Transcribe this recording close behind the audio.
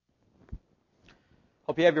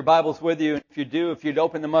Hope you have your Bibles with you. If you do, if you'd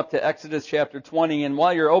open them up to Exodus chapter 20. And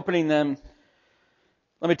while you're opening them,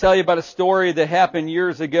 let me tell you about a story that happened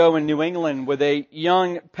years ago in New England with a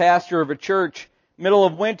young pastor of a church. Middle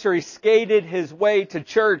of winter, he skated his way to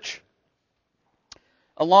church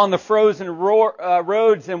along the frozen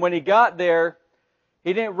roads, and when he got there,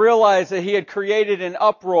 he didn't realize that he had created an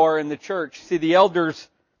uproar in the church. See, the elders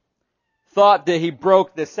thought that he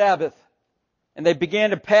broke the Sabbath, and they began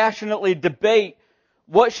to passionately debate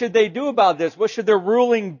what should they do about this? What should their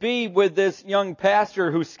ruling be with this young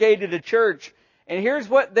pastor who skated to church? And here's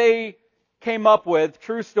what they came up with,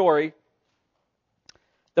 true story.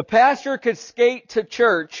 The pastor could skate to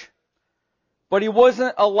church, but he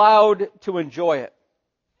wasn't allowed to enjoy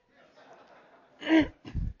it.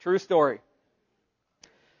 True story.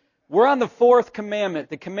 We're on the fourth commandment,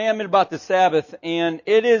 the commandment about the Sabbath, and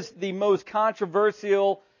it is the most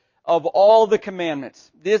controversial of all the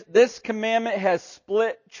commandments. This commandment has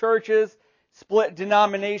split churches, split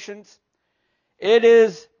denominations. It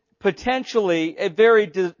is potentially a very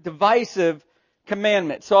divisive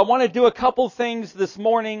commandment. So I want to do a couple things this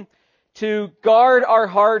morning to guard our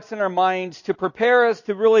hearts and our minds, to prepare us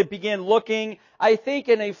to really begin looking, I think,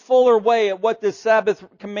 in a fuller way at what this Sabbath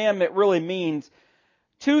commandment really means.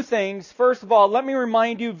 Two things. First of all, let me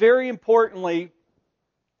remind you very importantly,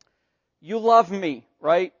 you love me,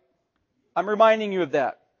 right? I'm reminding you of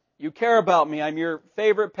that. You care about me. I'm your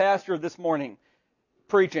favorite pastor this morning,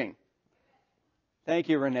 preaching. Thank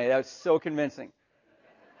you, Renee. That was so convincing.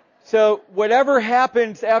 So whatever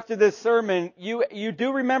happens after this sermon, you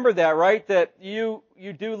do remember that, right? That you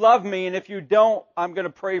do love me, and if you don't, I'm going to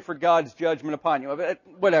pray for God's judgment upon you.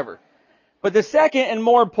 Whatever. But the second and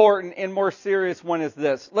more important and more serious one is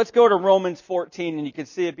this. Let's go to Romans 14, and you can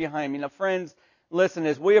see it behind me. Now, friends, listen,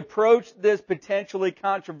 as we approach this potentially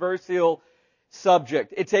controversial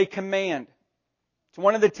subject, it's a command. It's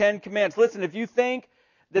one of the 10 commands. Listen, if you think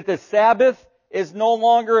that the Sabbath is no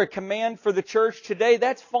longer a command for the church today,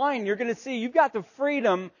 that's fine. You're going to see you've got the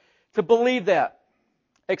freedom to believe that.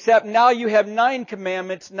 Except now you have 9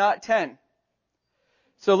 commandments, not 10.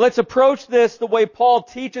 So let's approach this the way Paul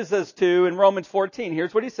teaches us to in Romans 14.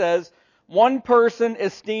 Here's what he says. One person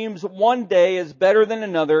esteems one day as better than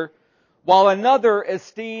another, while another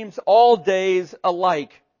esteems all days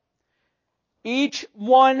alike. Each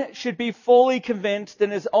one should be fully convinced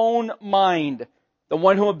in his own mind. The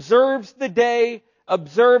one who observes the day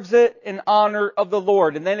observes it in honor of the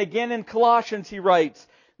Lord. And then again in Colossians he writes,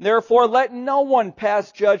 therefore let no one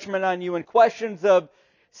pass judgment on you in questions of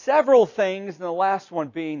several things, and the last one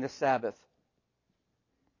being the Sabbath.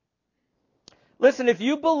 Listen, if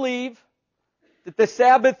you believe that the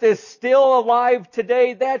Sabbath is still alive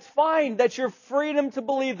today, that's fine. That's your freedom to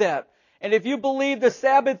believe that. And if you believe the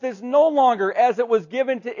Sabbath is no longer, as it was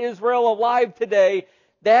given to Israel, alive today,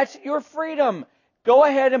 that's your freedom. Go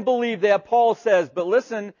ahead and believe that, Paul says. But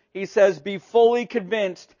listen, he says, be fully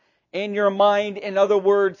convinced in your mind. In other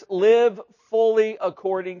words, live fully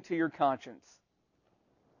according to your conscience.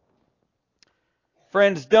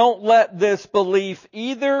 Friends, don't let this belief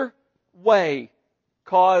either way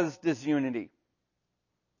cause disunity.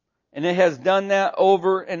 And it has done that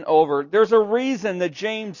over and over. There's a reason that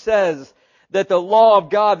James says that the law of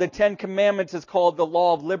God, the 10 Commandments, is called the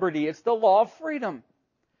law of liberty. It's the law of freedom.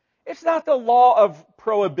 It's not the law of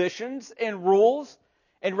prohibitions and rules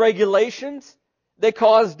and regulations that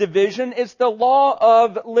cause division. It's the law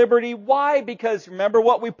of liberty. Why? Because remember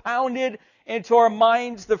what we pounded into our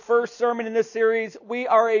minds the first sermon in this series? We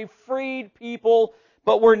are a freed people,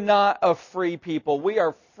 but we're not a free people. We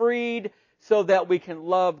are freed so that we can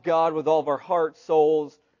love God with all of our heart,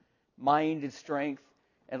 souls, mind, and strength,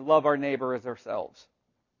 and love our neighbor as ourselves.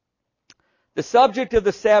 The subject of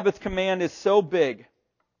the Sabbath command is so big.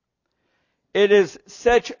 It is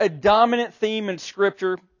such a dominant theme in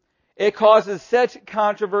Scripture. It causes such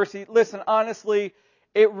controversy. Listen, honestly,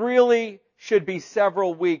 it really should be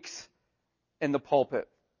several weeks in the pulpit.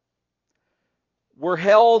 We're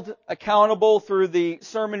held accountable through the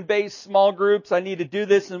sermon-based small groups. I need to do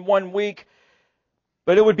this in 1 week,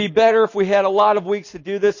 but it would be better if we had a lot of weeks to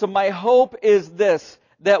do this. So my hope is this,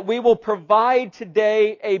 that we will provide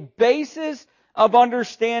today a basis of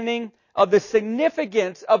understanding of the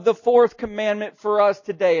significance of the fourth commandment for us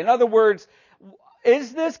today. In other words,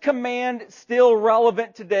 is this command still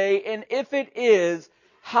relevant today? And if it is,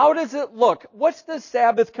 how does it look? What's the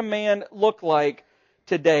Sabbath command look like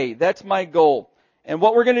today? That's my goal. And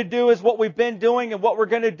what we're going to do is what we've been doing and what we're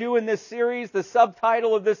going to do in this series. The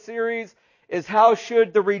subtitle of this series is How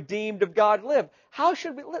Should the Redeemed of God Live? How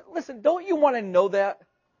should we, listen, don't you want to know that?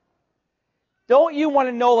 Don't you want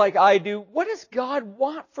to know like I do, what does God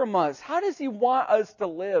want from us? How does He want us to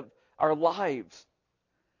live our lives?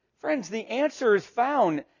 Friends, the answer is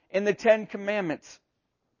found in the Ten Commandments.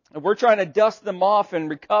 And we're trying to dust them off and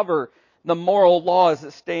recover the moral laws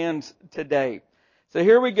that stands today. So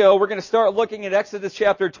here we go. We're going to start looking at Exodus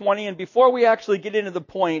chapter 20. And before we actually get into the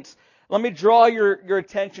points, let me draw your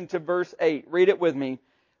attention to verse 8. Read it with me.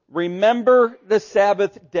 Remember the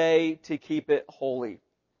Sabbath day to keep it holy.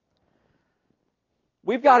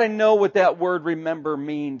 We've got to know what that word remember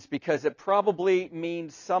means, because it probably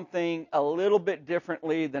means something a little bit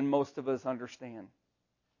differently than most of us understand.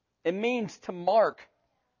 It means to mark.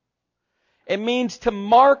 It means to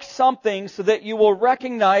mark something so that you will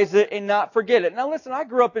recognize it and not forget it. Now listen, I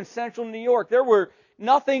grew up in central New York. There were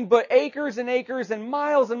nothing but acres and acres and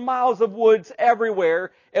miles of woods everywhere.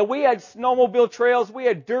 And we had snowmobile trails, we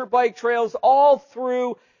had dirt bike trails all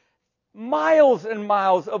through miles and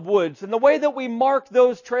miles of woods. And the way that we marked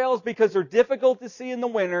those trails, because they're difficult to see in the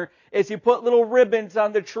winter, is you put little ribbons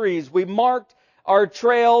on the trees. We marked our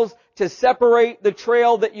trails to separate the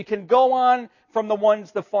trail that you can go on from the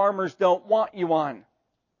ones the farmers don't want you on.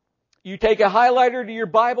 You take a highlighter to your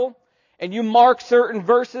Bible and you mark certain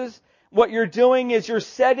verses. What you're doing is you're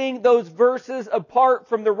setting those verses apart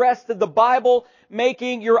from the rest of the Bible,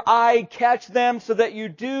 making your eye catch them so that you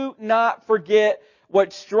do not forget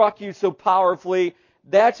what struck you so powerfully.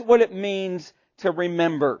 That's what it means to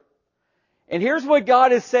remember. And here's what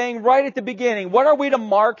God is saying right at the beginning. What are we to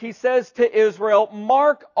mark? He says to Israel,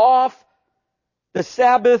 mark off the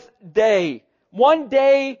Sabbath day. 1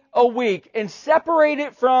 day a week, and separate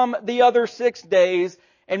it from the other 6 days,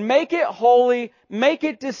 and make it holy, make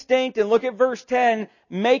it distinct, and look at verse 10,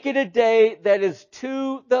 make it a day that is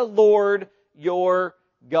to the Lord your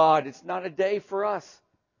God. It's not a day for us.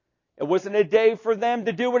 It wasn't a day for them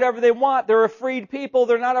to do whatever they want. They're a freed people.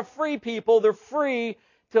 They're not a free people. They're free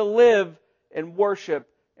to live and worship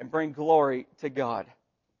and bring glory to God.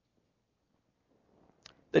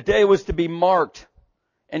 The day was to be marked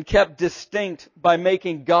and kept distinct by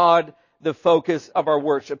making God the focus of our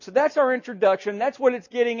worship. So that's our introduction. That's what it's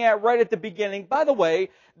getting at right at the beginning. By the way,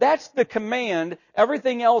 that's the command.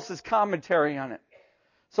 Everything else is commentary on it.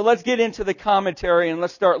 So let's get into the commentary and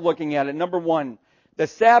let's start looking at it. Number 1, the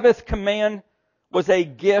Sabbath command was a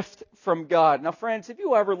gift from God. Now friends, have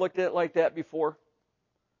you ever looked at it like that before?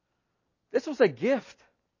 This was a gift.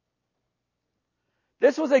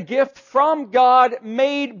 This was a gift from God,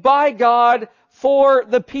 made by God, for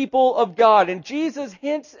the people of God. And Jesus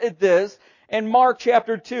hints at this in Mark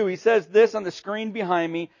chapter 2. He says this on the screen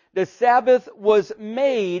behind me. The Sabbath was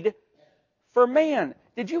made for man.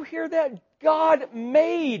 Did you hear that? God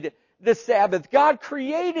made the Sabbath. God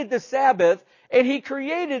created the Sabbath, and He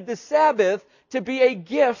created the Sabbath to be a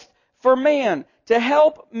gift for man, to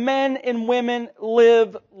help men and women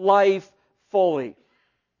live life fully.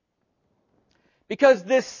 Because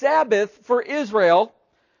this Sabbath for Israel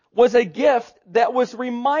was a gift that was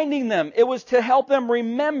reminding them. It was to help them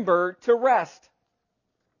remember to rest.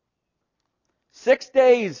 6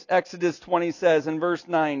 days, Exodus 20 says in verse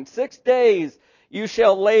 9, 6 days you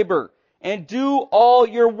shall labor and do all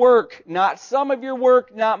your work. Not some of your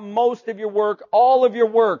work, not most of your work, all of your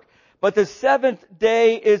work. But the 7th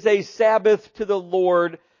day is a Sabbath to the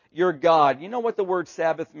Lord your God. You know what the word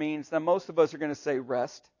Sabbath means? Now most of us are going to say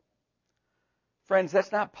rest. Friends,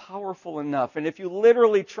 that's not powerful enough. And if you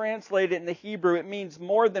literally translate it in the Hebrew, it means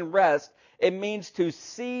more than rest. It means to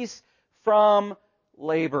cease from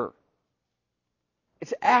labor.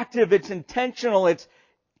 It's active, it's intentional, it's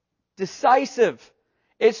decisive.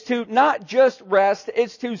 It's to not just rest,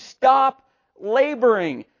 it's to stop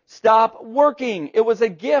laboring, stop working. It was a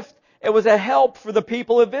gift. It was a help for the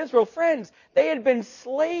people of Israel. Friends, they had been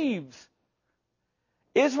slaves.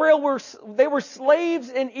 They were slaves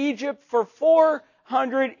in Egypt for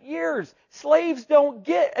 400 years. Slaves don't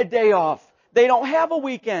get a day off. They don't have a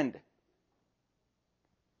weekend.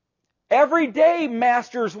 Every day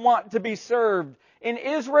masters want to be served. And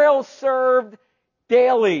Israel served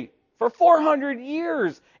daily for 400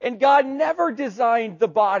 years. And God never designed the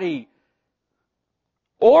body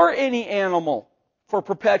or any animal for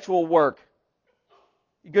perpetual work.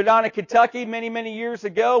 You go down to Kentucky many, many years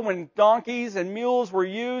ago when donkeys and mules were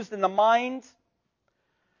used in the mines.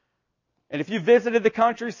 And if you visited the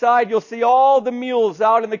countryside, you'll see all the mules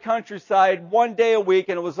out in the countryside 1 day a week,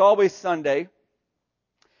 and it was always Sunday.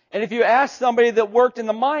 And if you ask somebody that worked in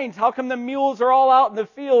the mines, how come the mules are all out in the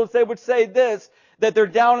fields, they would say this, that they're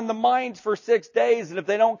down in the mines for 6 days, and if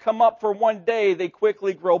they don't come up for 1 day, they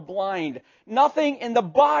quickly grow blind. Nothing in the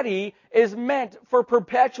body is meant for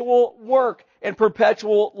perpetual work. and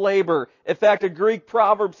perpetual labor. In fact, a Greek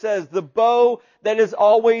proverb says, the bow that is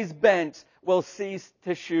always bent will cease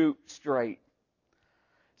to shoot straight.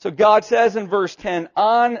 So God says in verse 10,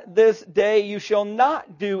 on this day you shall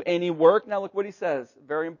not do any work. Now look what he says.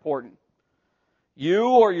 Very important. You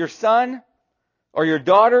or your son or your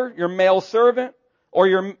daughter, your male servant or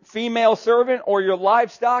your female servant or your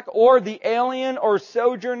livestock or the alien or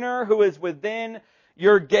sojourner who is within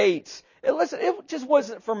your gates. Listen, it just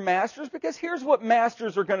wasn't for masters, because here's what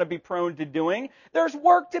masters are going to be prone to doing. There's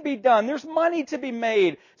work to be done. There's money to be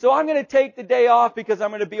made. So I'm going to take the day off because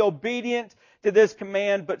I'm going to be obedient to this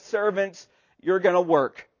command. But servants, you're going to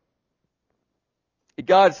work.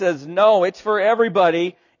 God says, no, it's for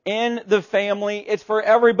everybody in the family. It's for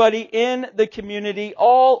everybody in the community.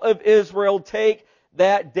 All of Israel take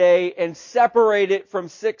that day and separate it from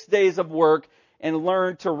 6 days of work and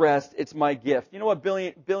learn to rest. It's my gift. You know what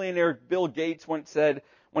billionaire Bill Gates once said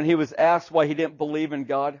when he was asked why he didn't believe in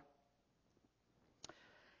God?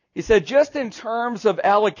 He said, just in terms of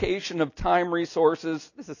allocation of time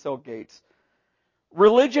resources, this is so Gates,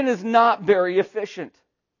 religion is not very efficient.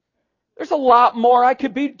 There's a lot more I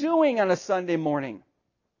could be doing on a Sunday morning.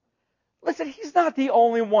 Listen, he's not the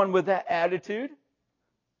only one with that attitude.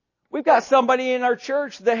 We've got somebody in our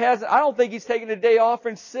church that I don't think he's taken a day off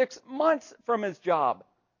in 6 months from his job.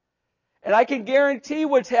 And I can guarantee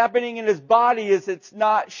what's happening in his body is it's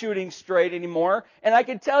not shooting straight anymore. And I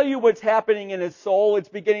can tell you what's happening in his soul. It's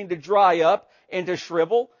beginning to dry up and to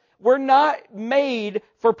shrivel. We're not made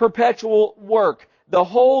for perpetual work. The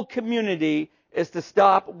whole community is to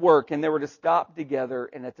stop work, and they were to stop together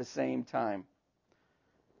and at the same time.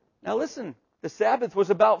 Now listen, the Sabbath was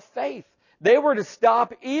about faith. They were to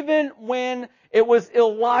stop even when it was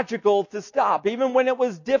illogical to stop, even when it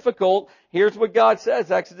was difficult. Here's what God says,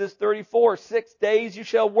 Exodus 34, 6 days you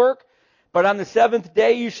shall work, but on the 7th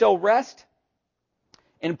day you shall rest.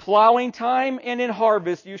 In plowing time and in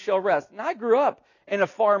harvest you shall rest. And I grew up in a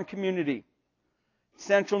farm community,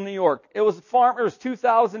 central New York. It was there was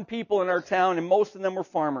 2,000 people in our town, and most of them were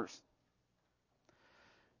farmers.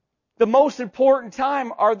 The most important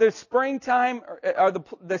time are the springtime, are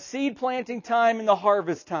the seed planting time and the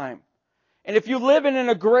harvest time. And if you live in an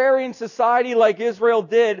agrarian society like Israel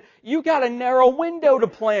did, you got a narrow window to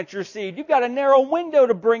plant your seed. You've got a narrow window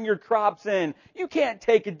to bring your crops in. You can't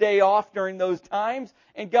take a day off during those times.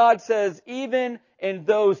 And God says, even in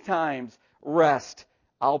those times, rest.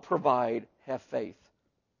 I'll provide. Have faith.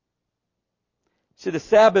 See, the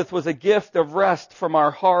Sabbath was a gift of rest from our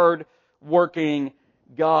hard-working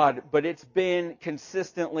God, but it's been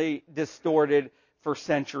consistently distorted for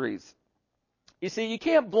centuries. You see, you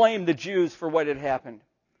can't blame the Jews for what had happened.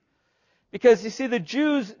 Because, you see, the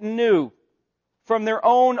Jews knew from their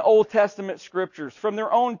own Old Testament scriptures, from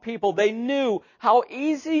their own people, they knew how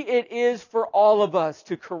easy it is for all of us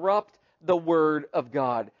to corrupt the Word of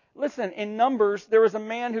God. Listen, in Numbers, there was a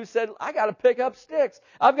man who said, I got to pick up sticks.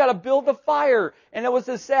 I've got to build a fire. And it was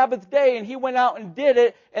the Sabbath day, and he went out and did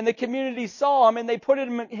it, and the community saw him, and they put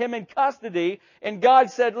him in custody. And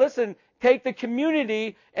God said, listen, take the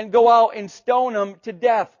community and go out and stone him to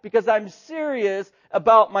death, because I'm serious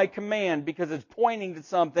about my command, because it's pointing to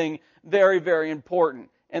something very, very important.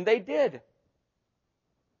 And they did.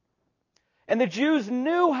 And the Jews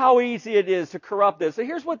knew how easy it is to corrupt this. So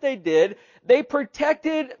here's what they did. They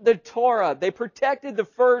protected the Torah. They protected the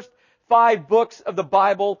first 5 books of the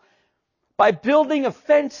Bible by building a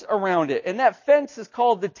fence around it. And that fence is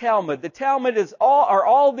called the Talmud. The Talmud it's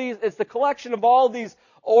the collection of all these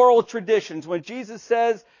oral traditions. When Jesus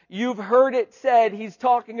says, you've heard it said, he's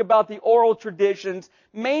talking about the oral traditions,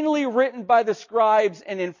 mainly written by the scribes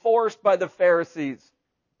and enforced by the Pharisees.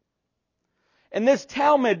 And this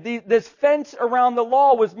Talmud, this fence around the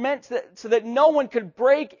law, was meant so that no one could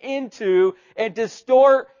break into and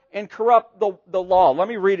distort and corrupt the law. Let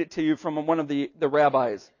me read it to you from one of the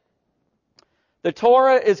rabbis. The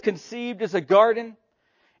Torah is conceived as a garden,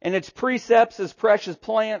 and its precepts as precious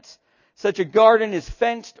plants. Such a garden is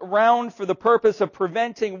fenced round for the purpose of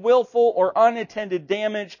preventing willful or unattended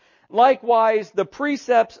damage. Likewise, the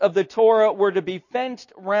precepts of the Torah were to be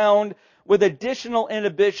fenced round with additional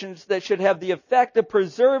inhibitions that should have the effect of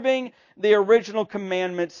preserving the original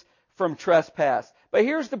commandments from trespass. But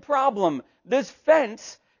here's the problem. This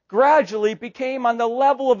fence gradually became on the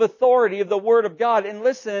level of authority of the Word of God. And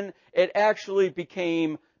listen, it actually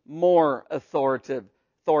became more authoritative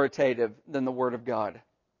than the Word of God.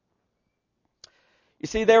 You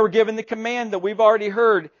see, they were given the command that we've already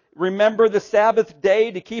heard. Remember the Sabbath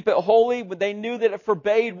day to keep it holy. But they knew that it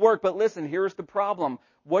forbade work. But listen, here's the problem.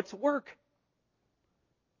 What's work?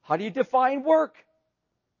 How do you define work?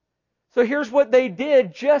 So here's what they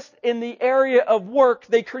did just in the area of work.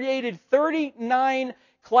 They created 39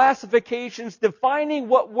 classifications defining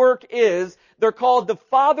what work is. They're called the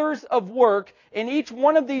fathers of work, and each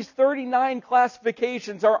one of these 39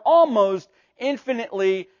 classifications are almost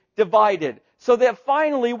infinitely divided. So that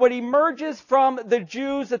finally what emerges from the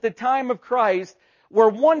Jews at the time of Christ were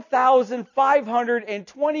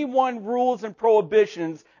 1,521 rules and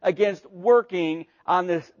prohibitions against working on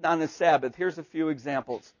the Sabbath. Here's a few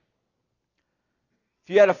examples.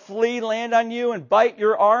 If you had a flea land on you and bite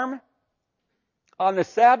your arm on the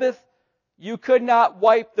Sabbath, you could not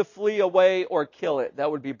wipe the flea away or kill it.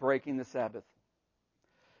 That would be breaking the Sabbath.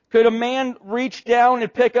 Could a man reach down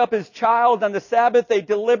and pick up his child on the Sabbath? They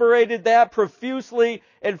deliberated that profusely,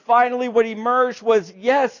 and finally what emerged was,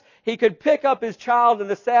 yes, he could pick up his child on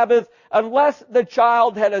the Sabbath unless the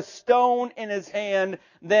child had a stone in his hand,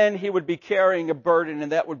 then he would be carrying a burden,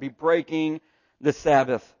 and that would be breaking the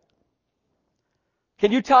Sabbath.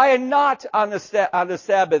 Can you tie a knot on the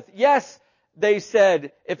Sabbath? Yes, they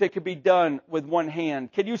said, if it could be done with one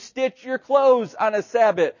hand. Can you stitch your clothes on a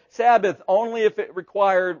Sabbath? Only if it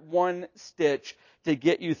required one stitch to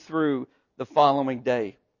get you through the following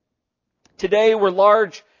day. Today, where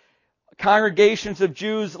large congregations of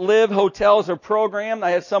Jews live, hotels are programmed. I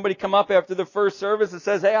had somebody come up after the first service and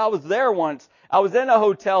says, hey, I was there once. I was in a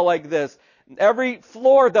hotel like this. Every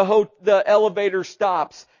floor the elevator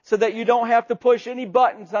stops so that you don't have to push any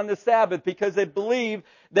buttons on the Sabbath, because they believe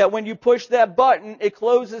that when you push that button, it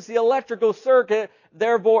closes the electrical circuit,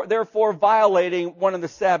 therefore violating one of the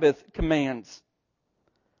Sabbath commands.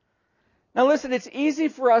 Now listen, it's easy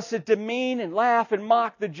for us to demean and laugh and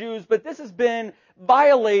mock the Jews, but this has been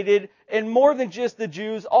violated, and more than just the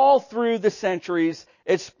Jews, all through the centuries.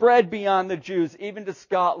 It spread beyond the Jews, even to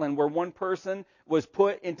Scotland, where one person was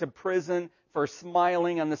put into prison for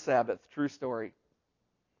smiling on the Sabbath. True story.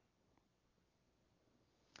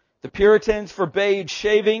 The Puritans forbade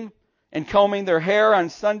shaving and combing their hair on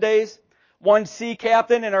Sundays. One sea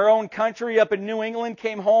captain in our own country up in New England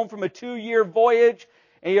came home from a 2-year voyage,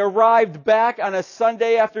 and he arrived back on a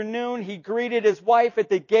Sunday afternoon. He greeted his wife at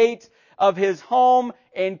the gate of his home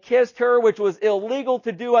and kissed her, which was illegal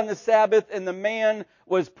to do on the Sabbath, and the man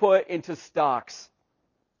was put into stocks.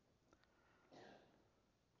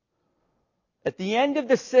 At the end of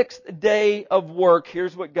the 6th day of work,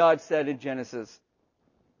 here's what God said in Genesis.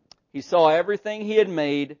 He saw everything He had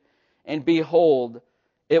made, and behold,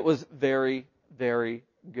 it was very, very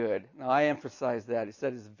good. Now, I emphasize that. He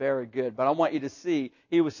said it's very good, but I want you to see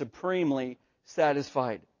He was supremely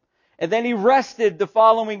satisfied. And then He rested the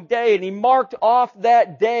following day, and He marked off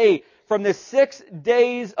that day from the 6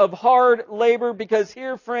 days of hard labor, because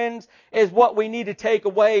here, friends, is what we need to take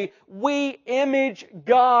away. We image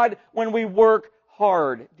God when we work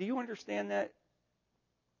hard. Do you understand that?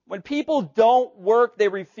 When people don't work, they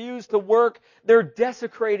refuse to work, they're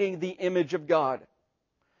desecrating the image of God.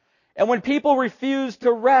 And when people refuse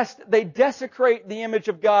to rest, they desecrate the image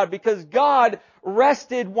of God, because God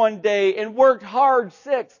rested one day and worked hard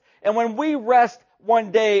 6. And when we rest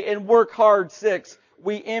one day and work hard 6,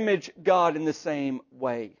 we image God in the same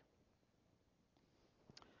way.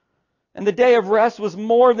 And the day of rest was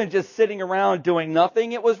more than just sitting around doing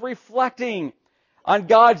nothing. It was reflecting on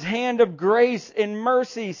God's hand of grace and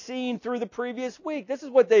mercy seen through the previous week. This is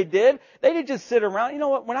what they did. They didn't just sit around. You know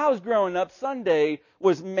what? When I was growing up, Sunday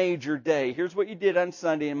was major day. Here's what you did on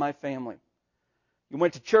Sunday in my family. You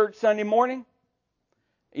went to church Sunday morning.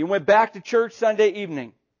 You went back to church Sunday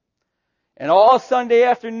evening. And all Sunday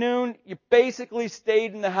afternoon, you basically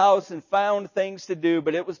stayed in the house and found things to do,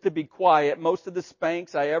 but it was to be quiet. Most of the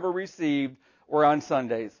spanks I ever received were on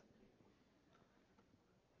Sundays.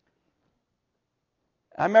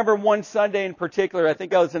 I remember one Sunday in particular, I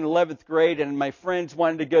think I was in 11th grade, and my friends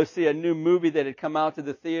wanted to go see a new movie that had come out to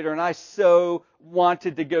the theater, and I so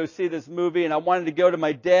wanted to go see this movie, and I wanted to go to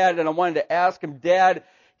my dad, and I wanted to ask him, Dad,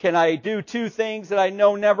 can I do 2 things that I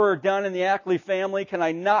know never are done in the Ackley family? Can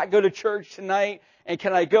I not go to church tonight? And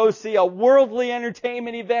can I go see a worldly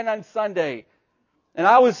entertainment event on Sunday? And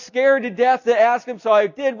I was scared to death to ask him, so I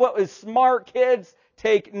did what was smart kids.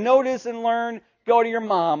 Take notice and learn. Go to your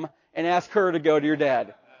mom and ask her to go to your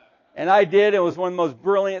dad. And I did. It was one of the most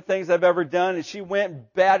brilliant things I've ever done. And she went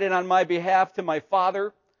and batted on my behalf to my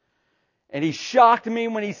father. And he shocked me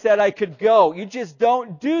when he said I could go. You just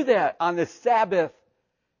don't do that on the Sabbath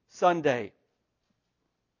Sunday.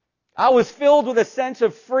 I was filled with a sense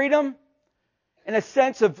of freedom and a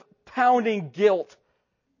sense of pounding guilt.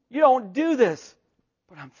 You don't do this,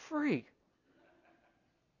 but I'm free.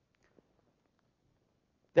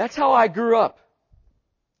 That's how I grew up.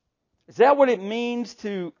 Is that what it means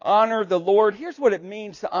to honor the Lord? Here's what it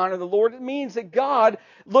means to honor the Lord. It means that God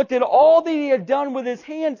looked at all that He had done with His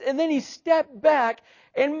hands, and then He stepped back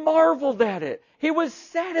and marveled at it. He was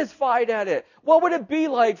satisfied at it. What would it be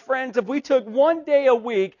like, friends, if we took one day a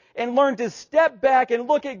week and learned to step back and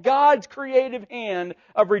look at God's creative hand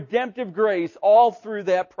of redemptive grace all through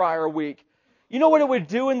that prior week? You know what it would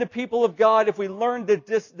do in the people of God if we learned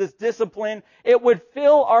this discipline? It would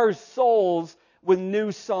fill our souls with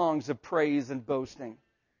new songs of praise and boasting.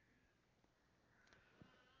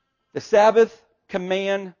 The Sabbath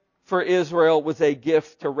command for Israel was a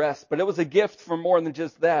gift to rest, but it was a gift for more than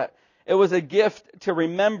just that. It was a gift to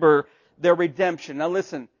remember their redemption. Now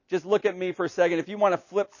listen, just look at me for a second. If you want to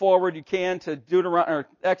flip forward, you can to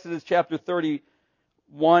Exodus chapter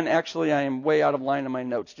 31. Actually, I am way out of line in my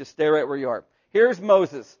notes. Just stay right where you are. Here's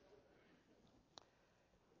Moses.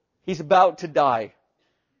 He's about to die.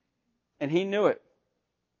 And he knew it.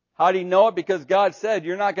 How did he know it? Because God said,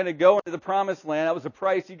 you're not going to go into the promised land. That was a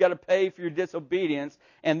price you got to pay for your disobedience.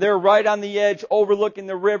 And they're right on the edge, overlooking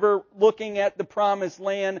the river, looking at the promised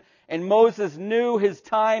land. And Moses knew his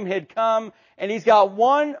time had come. And he's got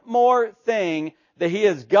one more thing that he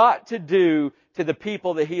has got to do to the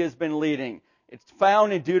people that he has been leading. It's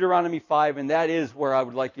found in Deuteronomy 5, and that is where I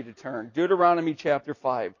would like you to turn. Deuteronomy chapter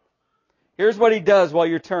 5. Here's what he does while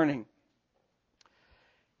you're turning.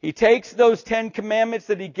 He takes those 10 commandments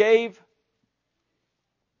that he gave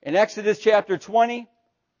in Exodus chapter 20,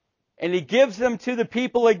 and he gives them to the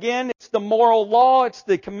people again. It's the moral law. It's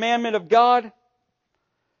the commandment of God.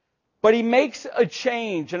 But he makes a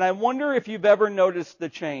change, and I wonder if you've ever noticed the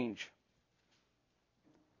change.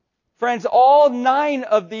 Friends, all 9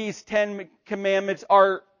 of these 10 commandments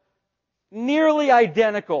are nearly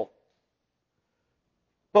identical.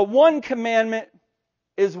 But one commandment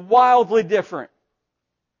is wildly different.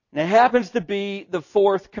 And it happens to be the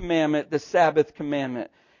 4th commandment, the Sabbath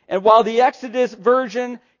commandment. And while the Exodus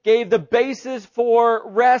version gave the basis for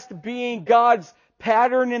rest being God's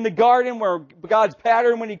pattern in the garden, where God's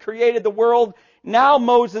pattern when He created the world, now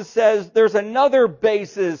Moses says there's another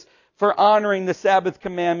basis for honoring the Sabbath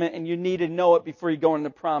commandment, and you need to know it before you go into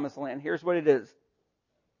the promised land. Here's what it is.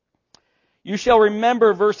 You shall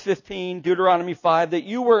remember, verse 15, Deuteronomy 5, that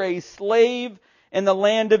you were a slave in the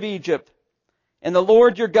land of Egypt. And the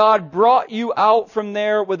Lord your God brought you out from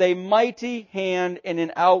there with a mighty hand and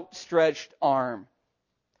an outstretched arm.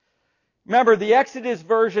 Remember, the Exodus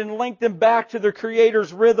version linked them back to the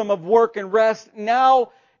Creator's rhythm of work and rest. Now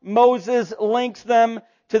Moses links them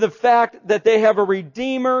to the fact that they have a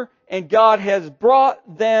Redeemer and God has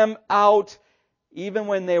brought them out even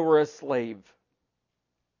when they were a slave.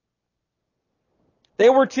 They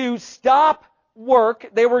were to stop work.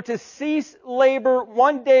 They were to cease labor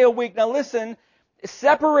one day a week. Now listen,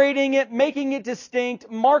 separating it, making it distinct,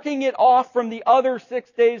 marking it off from the other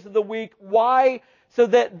 6 days of the week. Why? So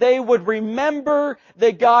that they would remember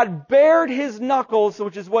that God bared His knuckles,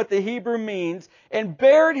 which is what the Hebrew means, and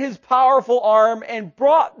bared His powerful arm and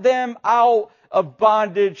brought them out of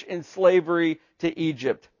bondage and slavery to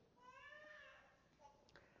Egypt.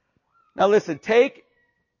 Now listen, take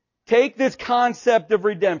this concept of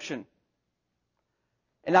redemption.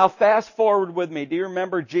 And now fast forward with me. Do you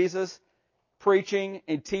remember Jesus preaching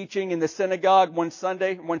and teaching in the synagogue one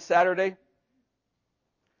Saturday?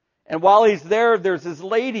 And while He's there, there's this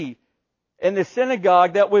lady in the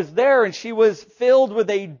synagogue that was there, and she was filled with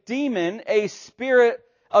a demon, a spirit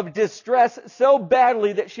of distress so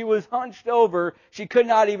badly that she was hunched over. She could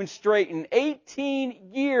not even straighten.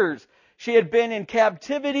 18 years she had been in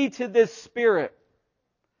captivity to this spirit.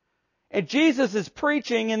 And Jesus is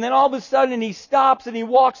preaching, and then all of a sudden He stops and He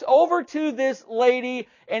walks over to this lady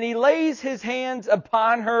and He lays His hands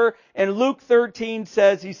upon her. And Luke 13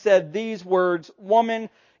 says, He said these words, "Woman,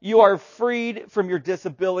 you are freed from your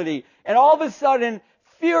disability." And all of a sudden,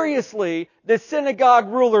 furiously, the synagogue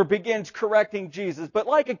ruler begins correcting Jesus. But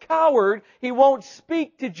like a coward, he won't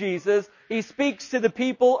speak to Jesus. He speaks to the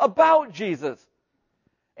people about Jesus.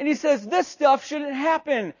 And he says, this stuff shouldn't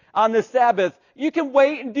happen on the Sabbath. You can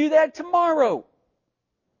wait and do that tomorrow.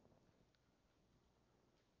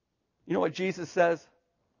 You know what Jesus says?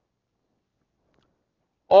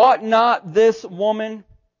 Ought not this woman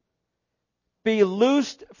be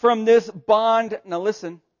loosed from this bond? Now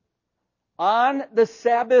listen. On the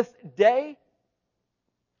Sabbath day?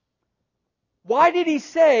 Why did He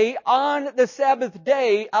say on the Sabbath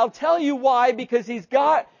day? I'll tell you why, because He's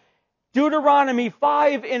got Deuteronomy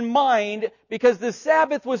 5 in mind, because the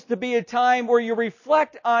Sabbath was to be a time where you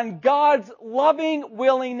reflect on God's loving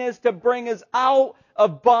willingness to bring us out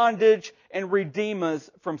of bondage and redeem us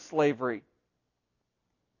from slavery.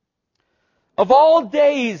 Of all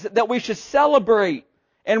days that we should celebrate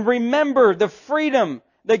and remember the freedom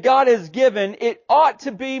that God has given, it ought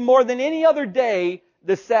to be more than any other day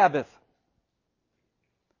the Sabbath.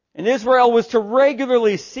 And Israel was to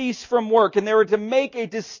regularly cease from work, and they were to make a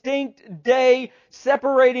distinct day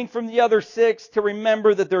separating from the other 6 to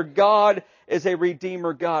remember that their God is a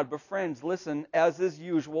Redeemer God. But friends, listen, as is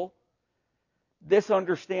usual, this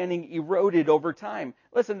understanding eroded over time.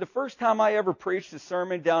 Listen, the first time I ever preached a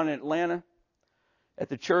sermon down in Atlanta at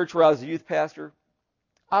the church where I was a youth pastor,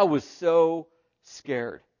 I was so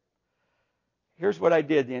scared. Here's what I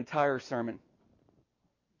did the entire sermon.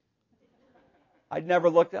 I'd never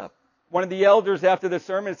looked up. One of the elders after the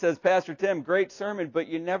sermon says, Pastor Tim, great sermon, but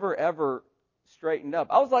you never ever straightened up.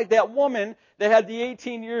 I was like that woman that had the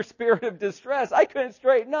 18-year spirit of distress. I couldn't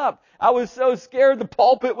straighten up. I was so scared the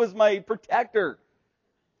pulpit was my protector.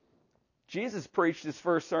 Jesus preached his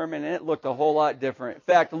first sermon and it looked a whole lot different. In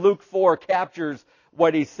fact, Luke 4 captures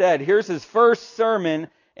what he said. Here's his first sermon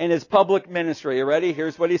in his public ministry. You ready?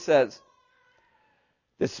 Here's what he says.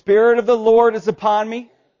 The Spirit of the Lord is upon me.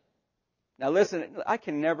 Now listen, I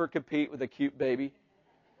can never compete with a cute baby.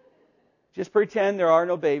 Just pretend there are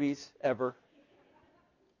no babies ever.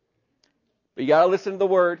 But you got to listen to the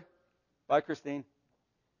word. Bye, Christine.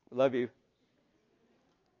 I love you.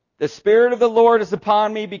 The Spirit of the Lord is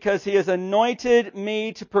upon me because He has anointed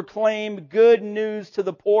me to proclaim good news to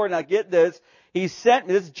the poor. Now get this. He sent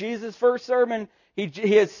me, this is Jesus' first sermon. He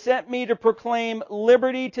has sent me to proclaim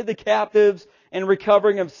liberty to the captives and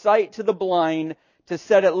recovering of sight to the blind, to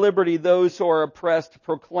set at liberty those who are oppressed, to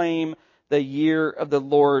proclaim the year of the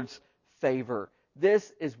Lord's favor.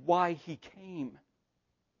 This is why He came.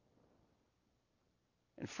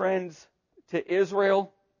 And friends, to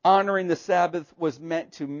Israel, honoring the Sabbath was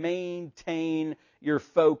meant to maintain your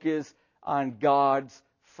focus on God's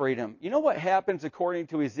freedom. You know what happens according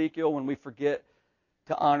to Ezekiel when we forget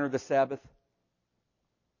to honor the Sabbath?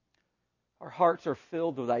 Our hearts are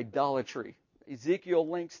filled with idolatry. Ezekiel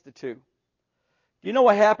links the two. You know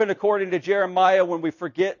what happened according to Jeremiah when we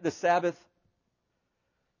forget the Sabbath?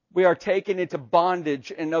 We are taken into bondage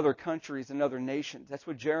in other countries and other nations. That's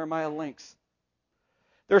what Jeremiah links.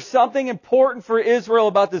 There's something important for Israel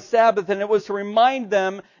about the Sabbath, and it was to remind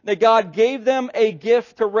them that God gave them a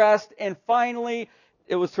gift to rest, and finally,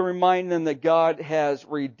 it was to remind them that God has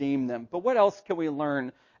redeemed them. But what else can we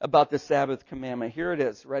learn about the Sabbath commandment? Here it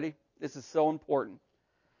is. Ready? This is so important.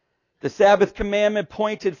 The Sabbath commandment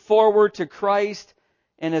pointed forward to Christ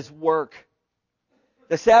and His work.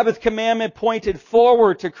 The Sabbath commandment pointed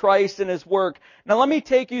forward to Christ and His work. Now let me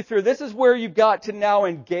take you through. This is where you've got to now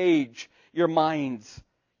engage your minds.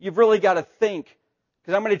 You've really got to think.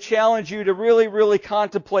 Because I'm going to challenge you to really, really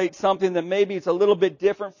contemplate something that maybe it's a little bit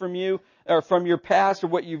different from you or from your past or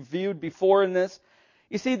what you've viewed before in this.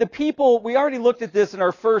 You see, the people, we already looked at this in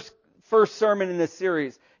our first sermon in this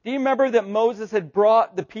series. Do you remember that Moses had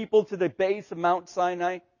brought the people to the base of Mount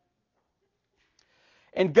Sinai?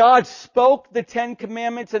 And God spoke the 10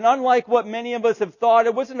 Commandments, and unlike what many of us have thought,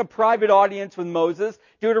 it wasn't a private audience with Moses.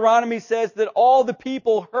 Deuteronomy says that all the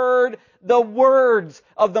people heard the words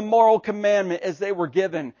of the moral commandment as they were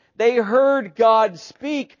given. They heard God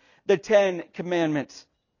speak the 10 Commandments.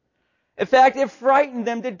 In fact, it frightened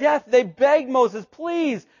them to death. They begged Moses,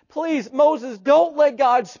 please, Moses, don't let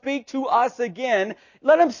God speak to us again.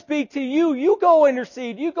 Let Him speak to you. You go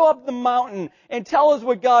intercede. You go up the mountain and tell us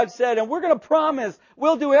what God said. And we're going to promise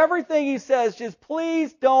we'll do everything He says. Just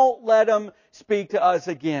please don't let Him speak to us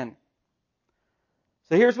again.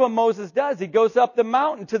 So here's what Moses does. He goes up the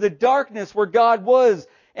mountain to the darkness where God was.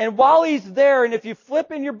 And while he's there, and if you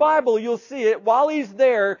flip in your Bible, you'll see it. While he's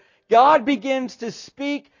there, God begins to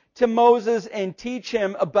speak to Moses and teach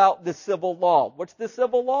him about the civil law. What's the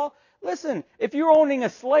civil law? Listen, if you're owning a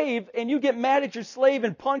slave and you get mad at your slave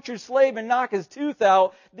and punch your slave and knock his tooth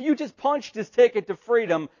out, you just punched his ticket to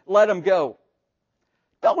freedom. Let him go.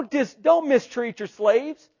 Don't mistreat your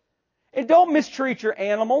slaves. And don't mistreat your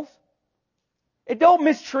animals. And don't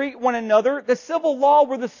mistreat one another. The civil law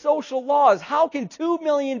were the social laws. How can 2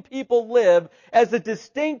 million people live as a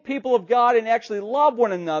distinct people of God and actually love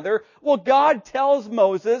one another? Well, God tells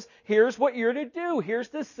Moses, here's what you're to do. Here's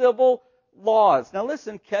the civil laws. Now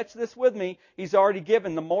listen, catch this with me. He's already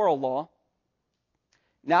given the moral law.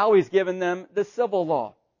 Now He's given them the civil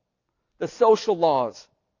law, the social laws.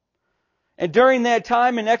 And during that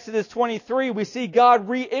time in Exodus 23, we see God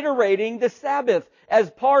reiterating the Sabbath as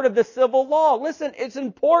part of the civil law. Listen, it's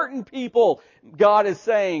important, people, God is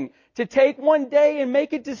saying, to take one day and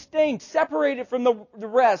make it distinct, separate it from the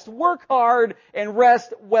rest, work hard and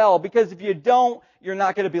rest well, because if you don't, you're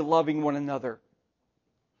not going to be loving one another.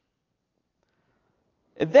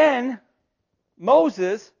 And then,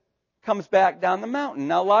 Moses comes back down the mountain.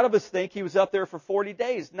 Now, a lot of us think he was up there for 40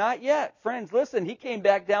 days. Not yet. Friends, listen, he came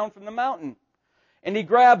back down from the mountain. And he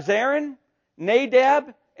grabs Aaron,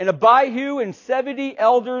 Nadab, and Abihu, and 70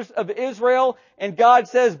 elders of Israel. And God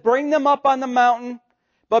says, bring them up on the mountain.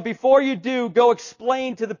 But before you do, go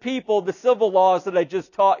explain to the people the civil laws that I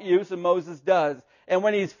just taught you. So Moses does. And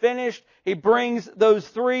when he's finished, he brings those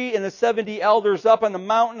 3 and the 70 elders up on the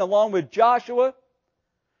mountain along with Joshua.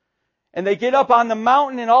 And they get up on the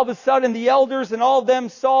mountain, and all of a sudden the elders and all of them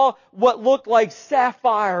saw what looked like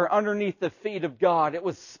sapphire underneath the feet of God. It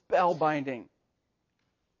was spellbinding.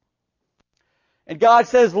 And God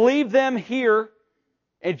says, leave them here.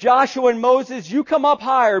 And Joshua and Moses, you come up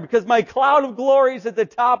higher because my cloud of glory is at the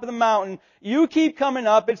top of the mountain. You keep coming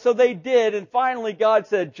up. And so they did. And finally God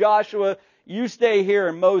said, Joshua, you stay here.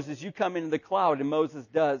 And Moses, you come into the cloud. And Moses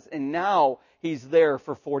does. And now he's there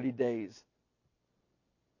for 40 days.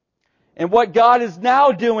 And what God is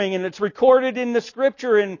now doing, and it's recorded in the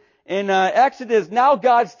scripture in Exodus, now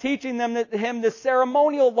God's teaching him the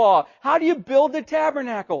ceremonial law. How do you build the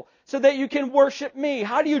tabernacle so that you can worship me?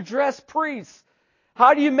 How do you dress priests?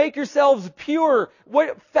 How do you make yourselves pure?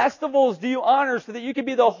 What festivals do you honor so that you can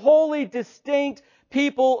be the holy, distinct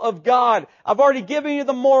people of God? I've already given you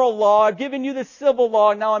the moral law. I've given you the civil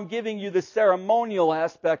law. Now I'm giving you the ceremonial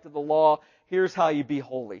aspect of the law. Here's how you be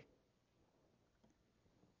holy.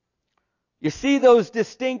 You see those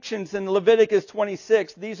distinctions in Leviticus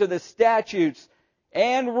 26. These are the statutes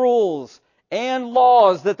and rules and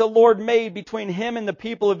laws that the Lord made between Him and the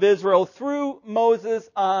people of Israel through Moses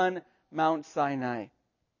on Mount Sinai.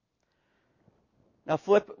 Now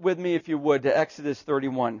flip with me, if you would, to Exodus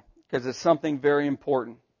 31, because it's something very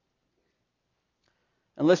important.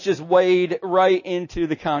 And let's just wade right into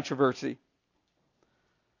the controversy.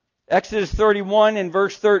 Exodus 31 and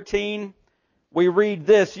verse 13. We read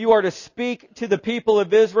this, you are to speak to the people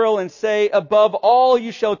of Israel and say, above all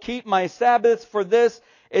you shall keep my Sabbaths, for this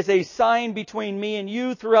is a sign between me and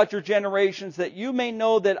you throughout your generations, that you may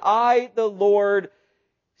know that I, the Lord,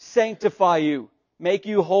 sanctify you, make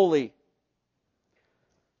you holy.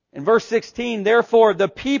 In verse 16, therefore the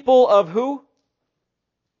people of who?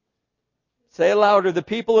 Say it louder, the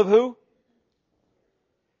people of who?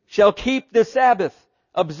 Shall keep the Sabbath,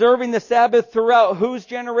 observing the Sabbath throughout whose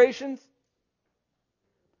generations?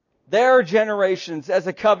 Their generations, as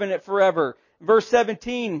a covenant forever. Verse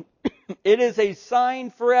 17, it is a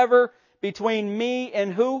sign forever between me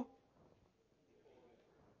and who?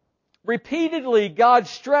 Repeatedly, God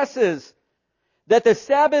stresses that the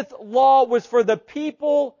Sabbath law was for the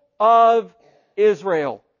people of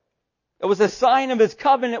Israel. It was a sign of His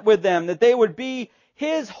covenant with them, that they would be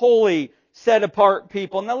His holy, set-apart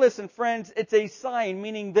people. Now listen, friends, it's a sign,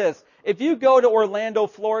 meaning this. If you go to Orlando,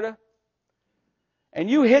 Florida, and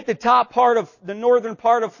you hit the top part of the northern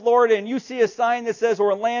part of Florida and you see a sign that says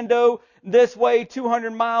Orlando this way,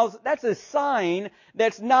 200 miles, that's a sign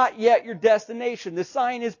that's not yet your destination. The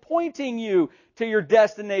sign is pointing you to your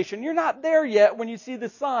destination. You're not there yet when you see the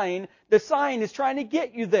sign. The sign is trying to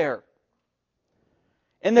get you there.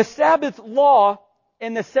 And the Sabbath law,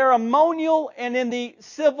 in the ceremonial and in the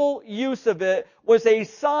civil use of it, was a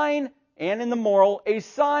sign, and in the moral, a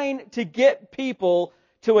sign to get people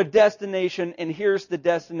to a destination, and here's the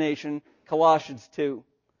destination, Colossians 2.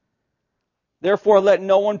 Therefore, let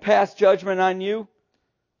no one pass judgment on you.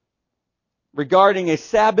 Regarding a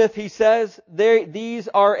Sabbath, he says, these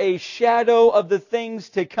are a shadow of the things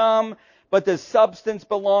to come, but the substance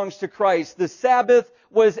belongs to Christ. The Sabbath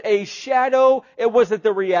was a shadow. It wasn't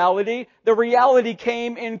the reality. The reality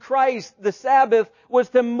came in Christ. The Sabbath was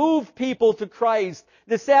to move people to Christ.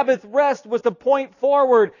 The Sabbath rest was to point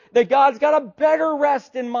forward that God's got a better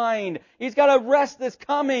rest in mind. He's got a rest that's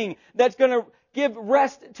coming that's going to give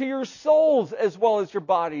rest to your souls as well as your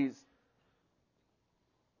bodies.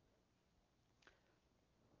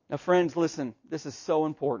 Now, friends, listen. This is so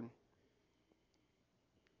important.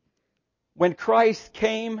 When Christ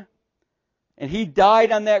came and He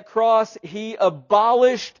died on that cross, He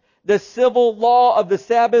abolished the civil law of the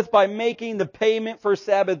Sabbath by making the payment for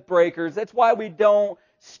Sabbath breakers. That's why we don't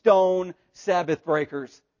stone Sabbath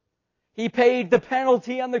breakers. He paid the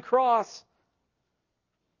penalty on the cross.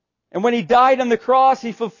 And when He died on the cross,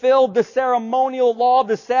 He fulfilled the ceremonial law of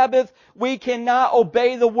the Sabbath. We cannot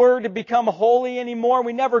obey the Word to become holy anymore.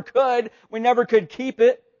 We never could. We never could keep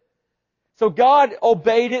it. So God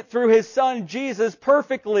obeyed it through His Son Jesus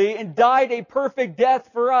perfectly and died a perfect death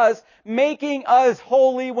for us, making us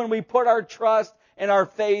holy when we put our trust and our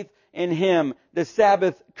faith in Him. The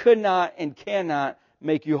Sabbath could not and cannot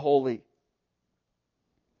make you holy.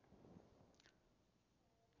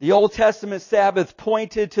 The Old Testament Sabbath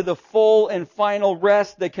pointed to the full and final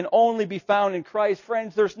rest that can only be found in Christ.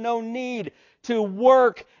 Friends, there's no need to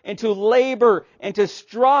work and to labor and to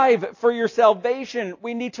strive for your salvation.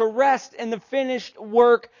 We need to rest in the finished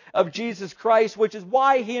work of Jesus Christ, which is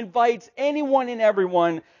why He invites anyone and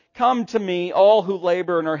everyone, come to me, all who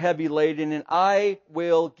labor and are heavy laden, and I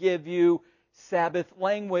will give you Sabbath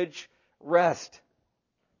language, rest.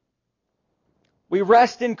 We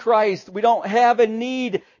rest in Christ. We don't have a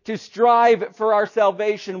need to strive for our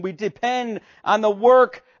salvation. We depend on the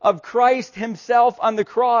work of Christ Himself on the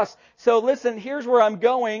cross. So listen, here's where I'm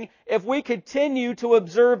going. If we continue to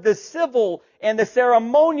observe the civil and the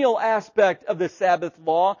ceremonial aspect of the Sabbath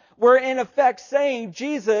law, we're in effect saying,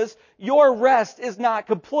 Jesus, your rest is not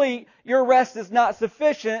complete. Your rest is not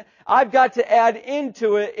sufficient. I've got to add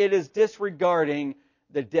into it. It is disregarding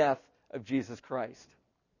the death of Jesus Christ.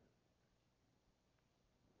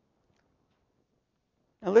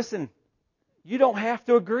 Now listen, you don't have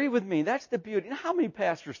to agree with me. That's the beauty. Now, how many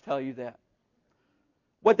pastors tell you that?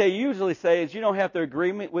 What they usually say is, you don't have to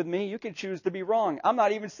agree with me. You can choose to be wrong. I'm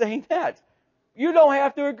not even saying that. You don't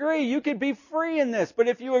have to agree. You can be free in this. But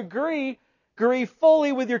if you agree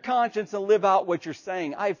fully with your conscience and live out what you're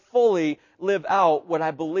saying. I fully live out what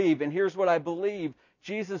I believe. And here's what I believe.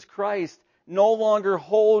 Jesus Christ no longer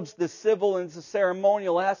holds the civil and the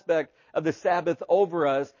ceremonial aspect of the Sabbath over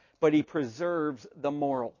us, but He preserves the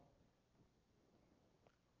moral.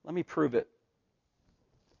 Let me prove it.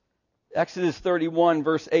 Exodus 31,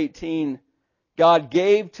 verse 18. God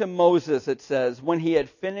gave to Moses, it says, when he had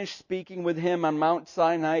finished speaking with him on Mount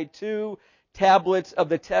Sinai, 2 tablets of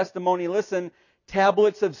the testimony. Listen,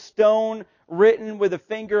 tablets of stone written with the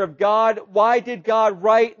finger of God. Why did God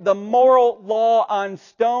write the moral law on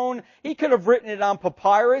stone? He could have written it on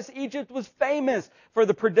papyrus. Egypt was famous for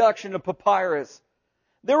the production of papyrus.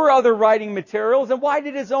 There were other writing materials, and why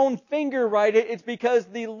did His own finger write it? It's because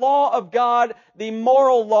the law of God, the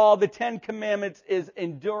moral law, the Ten Commandments, is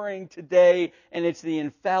enduring today, and it's the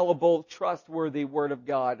infallible, trustworthy Word of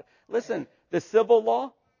God. Listen, the civil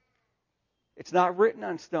law, it's not written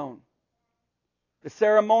on stone. The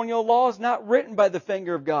ceremonial law is not written by the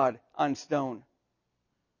finger of God on stone.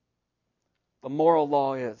 The moral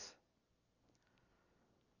law is.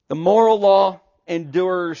 The moral law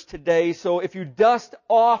endures today. So if you dust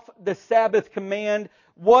off the Sabbath command,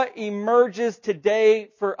 what emerges today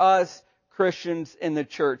for us Christians in the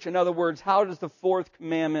church? In other words, how does the fourth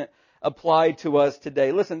commandment apply to us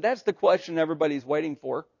today? Listen, that's the question everybody's waiting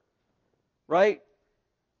for, right?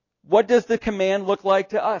 What does the command look like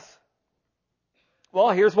to us? Well,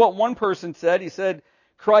 here's what one person said. He said,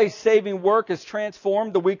 Christ's saving work has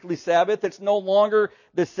transformed the weekly Sabbath. It's no longer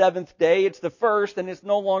the seventh day. It's the first, and it's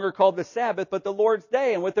no longer called the Sabbath, but the Lord's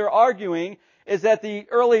Day. And what they're arguing is that the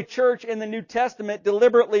early church in the New Testament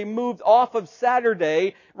deliberately moved off of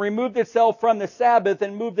Saturday, removed itself from the Sabbath,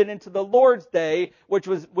 and moved it into the Lord's Day, which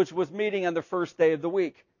was meeting on the first day of the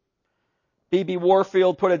week. B.B.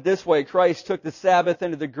 Warfield put it this way: Christ took the Sabbath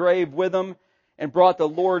into the grave with Him and brought the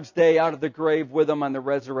Lord's Day out of the grave with Him on the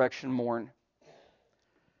resurrection morn.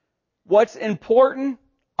 What's important,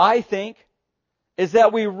 I think, is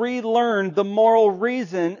that we relearn the moral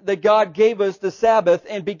reason that God gave us the Sabbath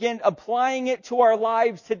and begin applying it to our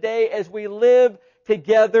lives today as we live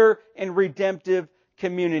together in redemptive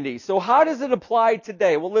community. So how does it apply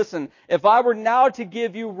today? Well, listen, if I were now to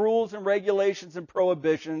give you rules and regulations and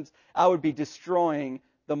prohibitions, I would be destroying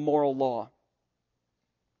the moral law.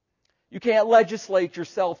 You can't legislate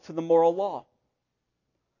yourself to the moral law.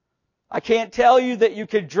 I can't tell you that you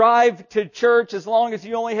could drive to church as long as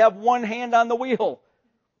you only have one hand on the wheel.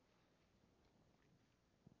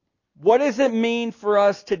 What does it mean for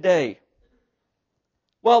us today?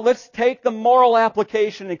 Well, let's take the moral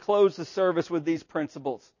application and close the service with these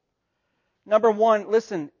principles. Number one,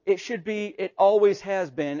 listen, it always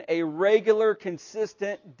has been, a regular,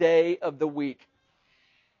 consistent day of the week.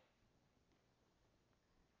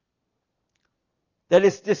 That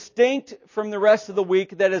is distinct from the rest of the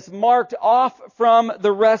week, that is marked off from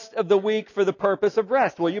the rest of the week for the purpose of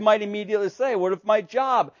rest. Well, you might immediately say, what if my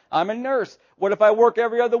job, I'm a nurse, what if I work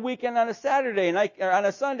every other weekend on a Saturday or on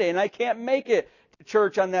a Sunday and I can't make it to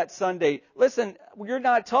church on that Sunday? Listen, you're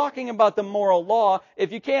not talking about the moral law.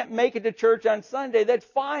 If you can't make it to church on Sunday, that's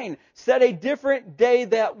fine. Set a different day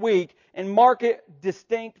that week and mark it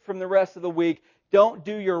distinct from the rest of the week. Don't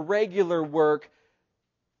do your regular work.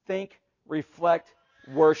 Think, reflect,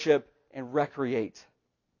 worship, and recreate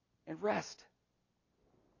and rest.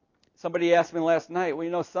 Somebody asked me last night,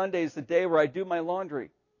 well, Sunday is the day where I do my laundry.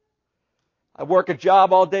 I work a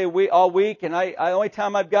job all week, and the only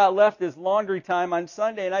time I've got left is laundry time on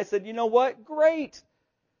Sunday. And I said, you know what? Great.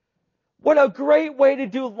 What a great way to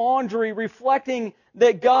do laundry, reflecting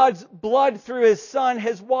that God's blood through His Son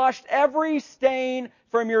has washed every stain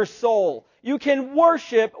from your soul. You can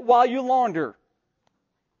worship while you launder.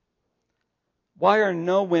 Why are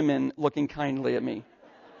no women looking kindly at me?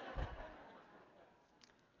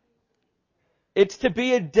 It's to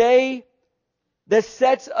be a day that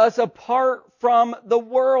sets us apart from the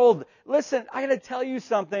world. Listen, I got to tell you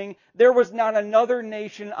something. There was not another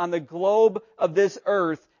nation on the globe of this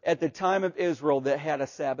earth at the time of Israel that had a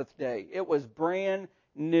Sabbath day. It was brand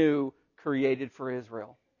new, created for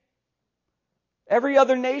Israel. Every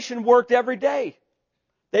other nation worked every day.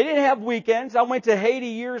 They didn't have weekends. I went to Haiti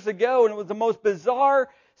years ago, and it was the most bizarre,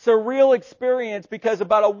 surreal experience because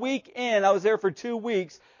about a week in, I was there for 2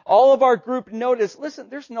 weeks, all of our group noticed, listen,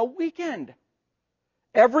 there's no weekend.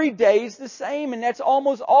 Every day is the same, and that's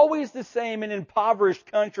almost always the same in impoverished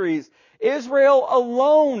countries. Israel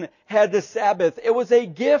alone had the Sabbath. It was a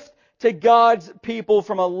gift to God's people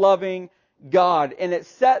from a loving God, and it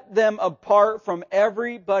set them apart from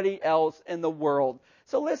everybody else in the world.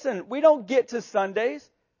 So listen, we don't get to Sundays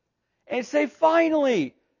and say,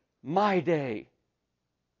 finally, my day.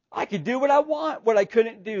 I could do what I want, what I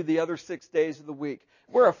couldn't do the other 6 days of the week.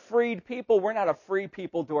 We're a freed people. We're not a free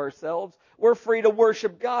people to ourselves. We're free to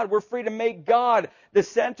worship God. We're free to make God the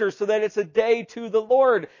center so that it's a day to the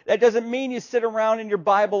Lord. That doesn't mean you sit around in your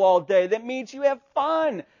Bible all day. That means you have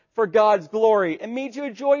fun for God's glory. It means you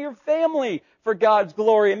enjoy your family for God's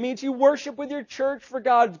glory. It means you worship with your church for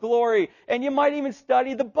God's glory. And you might even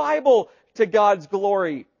study the Bible to God's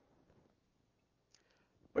glory.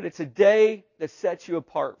 But it's a day that sets you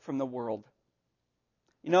apart from the world.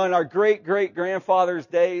 You know, in our great-great-grandfather's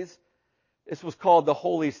days, this was called the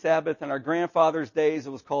Holy Sabbath. In our grandfather's days,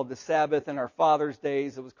 it was called the Sabbath. In our father's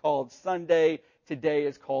days, it was called Sunday. Today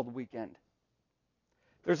is called weekend.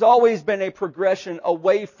 There's always been a progression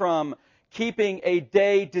away from keeping a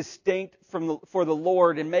day distinct for the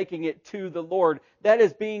Lord and making it to the Lord. That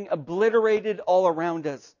is being obliterated all around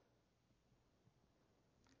us.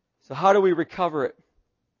 So how do we recover it?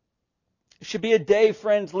 It should be a day,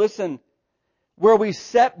 friends, listen, where we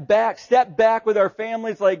step back with our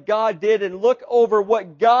families like God did and look over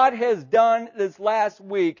what God has done this last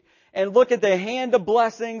week and look at the hand of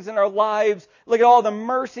blessings in our lives, look at all the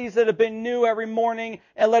mercies that have been new every morning,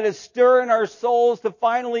 and let it stir in our souls to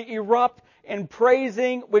finally erupt in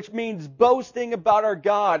praising, which means boasting about our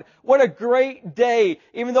God. What a great day,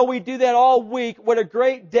 even though we do that all week, what a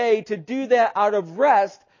great day to do that out of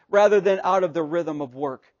rest rather than out of the rhythm of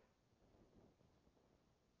work.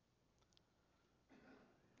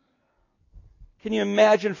 Can you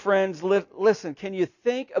imagine, friends, listen, can you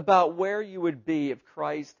think about where you would be if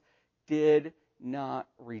Christ did not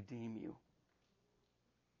redeem you?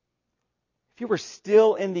 If you were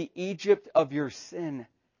still in the Egypt of your sin,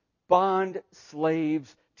 bond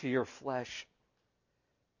slaves to your flesh.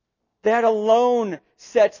 That alone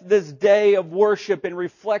sets this day of worship and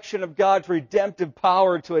reflection of God's redemptive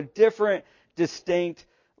power to a different, distinct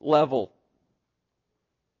level.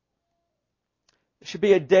 It should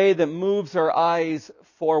be a day that moves our eyes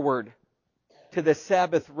forward to the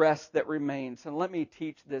Sabbath rest that remains. And let me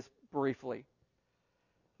teach this briefly.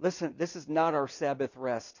 Listen, this is not our Sabbath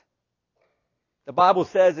rest. The Bible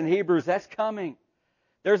says in Hebrews, that's coming.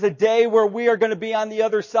 There's a day where we are going to be on the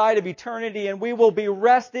other side of eternity and we will be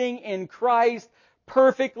resting in Christ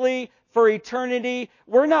perfectly for eternity.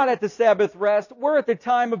 We're not at the Sabbath rest. We're at the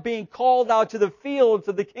time of being called out to the fields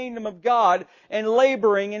of the kingdom of God and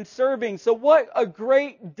laboring and serving. So what a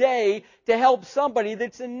great day to help somebody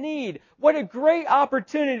that's in need. What a great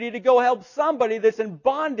opportunity to go help somebody that's in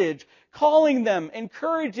bondage, calling them,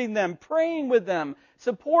 encouraging them, praying with them,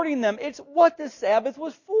 supporting them. It's what the Sabbath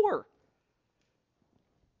was for.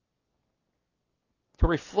 To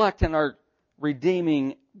reflect on our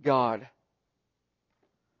redeeming God.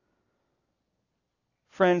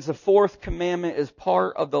 Friends, the fourth commandment is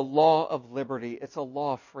part of the law of liberty. It's a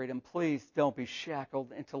law of freedom. Please don't be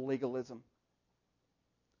shackled into legalism.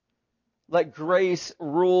 Let grace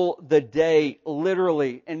rule the day,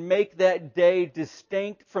 literally, and make that day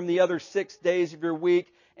distinct from the other 6 days of your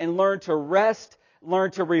week, and learn to rest,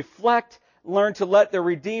 learn to reflect, learn to let the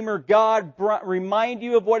Redeemer God remind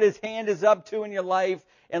you of what His hand is up to in your life,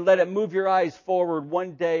 and let it move your eyes forward.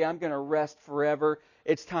 One day I'm going to rest forever.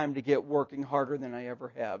 It's time to get working harder than I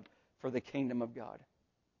ever have for the kingdom of God.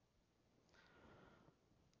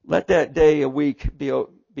 Let that day a week be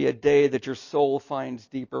a day that your soul finds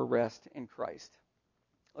deeper rest in Christ.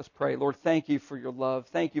 Let's pray. Lord, thank you for your love.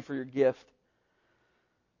 Thank you for your gift.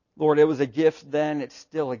 Lord, it was a gift then. It's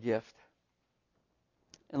still a gift.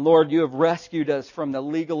 And Lord, you have rescued us from the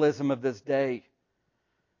legalism of this day.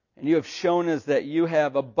 And you have shown us that you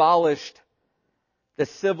have abolished the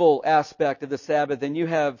civil aspect of the Sabbath, and you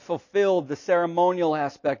have fulfilled the ceremonial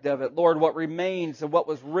aspect of it. Lord, what remains and what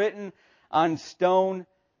was written on stone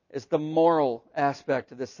is the moral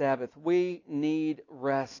aspect of the Sabbath. We need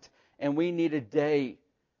rest, and we need a day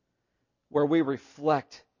where we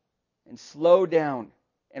reflect and slow down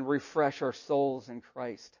and refresh our souls in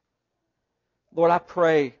Christ. Lord, I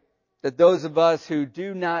pray that those of us who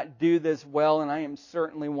do not do this well, and I am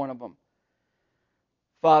certainly one of them,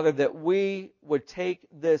 Father, that we would take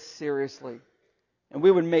this seriously and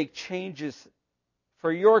we would make changes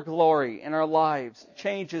for your glory in our lives,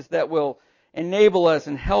 changes that will enable us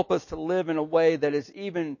and help us to live in a way that is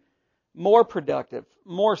even more productive,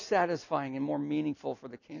 more satisfying, and more meaningful for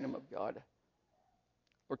the kingdom of God.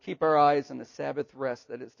 Or keep our eyes on the Sabbath rest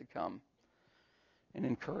that is to come and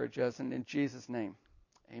encourage us. And in Jesus' name,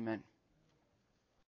 amen.